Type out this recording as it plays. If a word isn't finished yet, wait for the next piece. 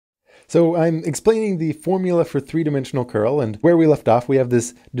So I'm explaining the formula for three-dimensional curl, and where we left off we have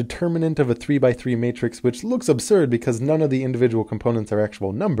this determinant of a 3x3 matrix, which looks absurd because none of the individual components are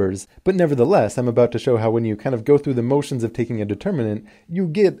actual numbers, but nevertheless I'm about to show how when you kind of go through the motions of taking a determinant, you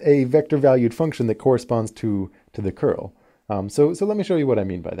get a vector-valued function that corresponds to the curl. So let me show you what I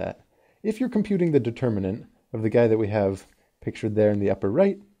mean by that. If you're computing the determinant of the guy that we have pictured there in the upper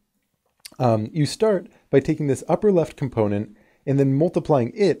right, you start by taking this upper left component and then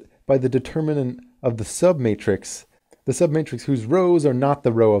multiplying it by the determinant of the submatrix whose rows are not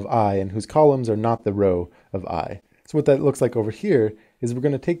the row of I and whose columns are not the row of I. So what that looks like over here is we're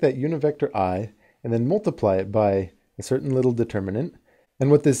going to take that unit vector I and then multiply it by a certain little determinant.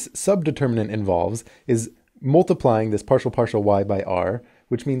 And what this subdeterminant involves is multiplying this partial y by r,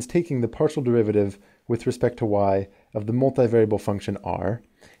 which means taking the partial derivative with respect to y of the multivariable function r,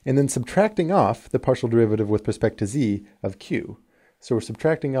 and then subtracting off the partial derivative with respect to z of q. So we're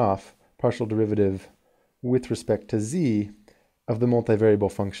subtracting off partial derivative with respect to z of the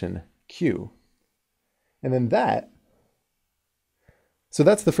multivariable function q. And then so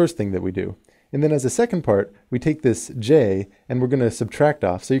that's the first thing that we do. And then as a second part, we take this j and we're going to subtract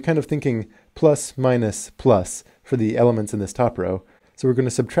off. So you're kind of thinking plus minus plus for the elements in this top row. So we're going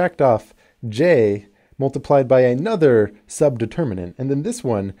to subtract off j multiplied by another subdeterminant. And then this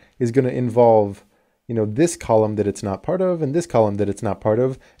one is going to involve this column that it's not part of and this column that it's not part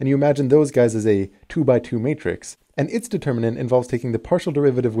of, and you imagine those guys as a 2x2 matrix. And its determinant involves taking the partial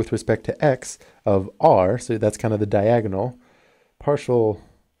derivative with respect to x of r, so that's kind of the diagonal, partial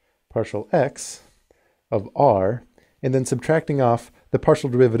x of r, and then subtracting off the partial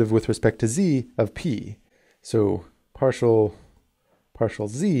derivative with respect to z of p. So partial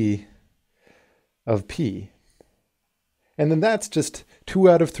z of p. And then that's just 2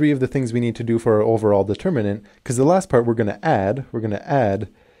 out of 3 of the things we need to do for our overall determinant, because the last part we're going to add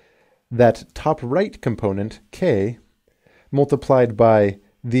that top right component, k, multiplied by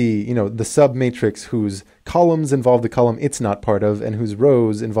the submatrix whose columns involve the column it's not part of, and whose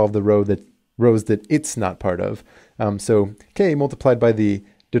rows involve the rows that it's not part of. So k multiplied by the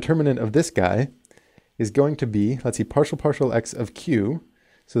determinant of this guy is going to be, let's see, partial x of q,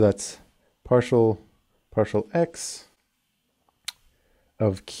 so that's partial x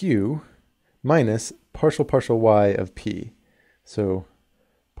of q minus partial y of p. So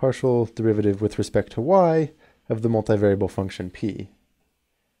partial derivative with respect to y of the multivariable function p.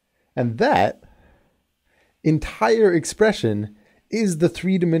 And that entire expression is the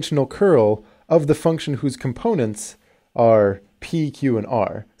three-dimensional curl of the function whose components are p, q, and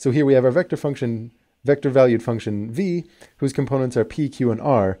r. So here we have our vector-valued function v, whose components are p, q, and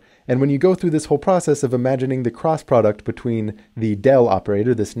r. And when you go through this whole process of imagining the cross product between the del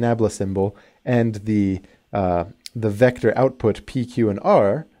operator, this nabla symbol, and the vector output p, q, and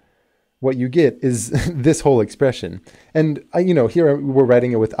r, what you get is this whole expression. And here we're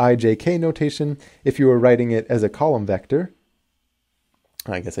writing it with I, j, k notation. If you were writing it as a column vector,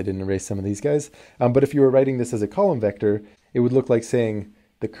 I guess I didn't erase some of these guys, but if you were writing this as a column vector, it would look like saying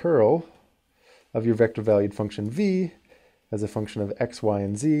the curl of your vector-valued function v as a function of x, y,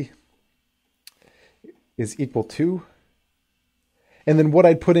 and z is equal to, and then what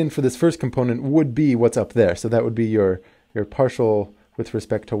I'd put in for this first component would be what's up there. So that would be your partial with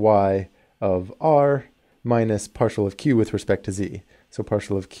respect to y of r minus partial of q with respect to z. So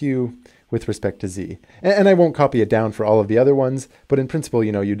partial of q with respect to z. And I won't copy it down for all of the other ones, but in principle,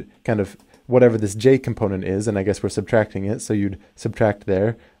 you'd kind of, whatever this j component is, and I guess we're subtracting it, so you'd subtract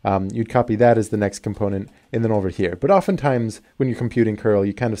there. You'd copy that as the next component, and then over here. But oftentimes, when you're computing curl,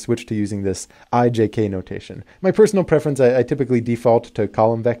 you kind of switch to using this ijk notation. My personal preference, I typically default to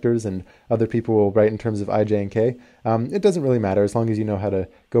column vectors, and other people will write in terms of ij and k. It doesn't really matter as long as you know how to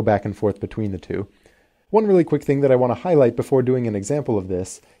go back and forth between the two. One really quick thing that I want to highlight before doing an example of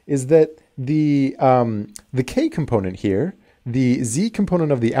this is that the k component here, the z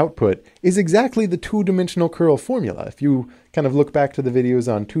component of the output, is exactly the two-dimensional curl formula. If you kind of look back to the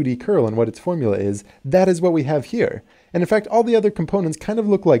videos on 2D curl and what its formula is, that is what we have here. And in fact, all the other components kind of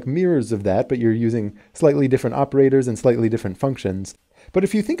look like mirrors of that, but you're using slightly different operators and slightly different functions. But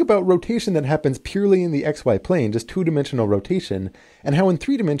if you think about rotation that happens purely in the xy plane, just two-dimensional rotation, and how in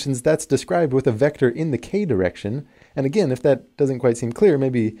 3 dimensions that's described with a vector in the k direction, and again, if that doesn't quite seem clear,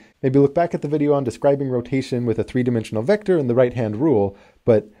 maybe look back at the video on describing rotation with a 3-dimensional vector and the right-hand rule,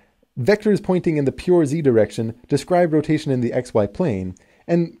 but vectors pointing in the pure z direction describe rotation in the xy plane.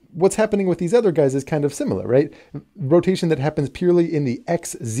 And what's happening with these other guys is kind of similar, right? Rotation that happens purely in the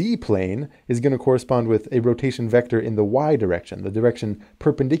xz plane is going to correspond with a rotation vector in the y direction, the direction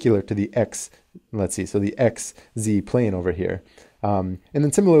perpendicular to the x, let's see, so the xz plane over here. And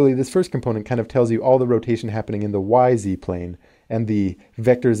then similarly, this first component kind of tells you all the rotation happening in the YZ plane, and the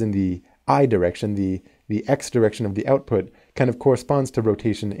vectors in the I direction, the X direction of the output, kind of corresponds to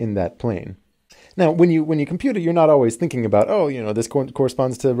rotation in that plane. Now, when you compute it, you're not always thinking about, oh, this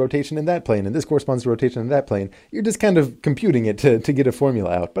corresponds to rotation in that plane, and this corresponds to rotation in that plane. You're just kind of computing it to get a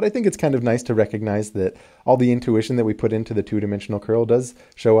formula out. But I think it's kind of nice to recognize that all the intuition that we put into the two-dimensional curl does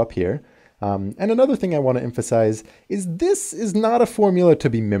show up here. And another thing I want to emphasize is this is not a formula to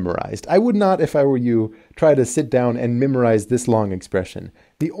be memorized. I would not, if I were you, try to sit down and memorize this long expression.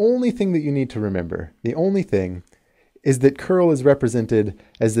 The only thing that you need to remember, the only thing, is that curl is represented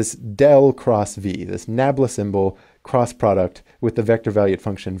as this del cross v, this nabla symbol cross product with the vector valued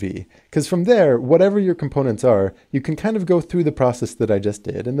function v. Because from there, whatever your components are, you can kind of go through the process that I just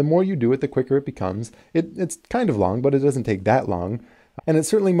did, and the more you do it, the quicker it becomes. It's kind of long, but it doesn't take that long. And it's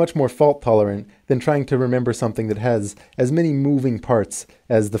certainly much more fault tolerant than trying to remember something that has as many moving parts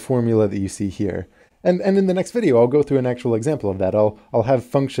as the formula that you see here. And in the next video, I'll go through an actual example of that. I'll have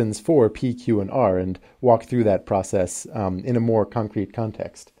functions for P, Q, and R and walk through that process in a more concrete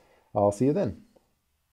context. I'll see you then.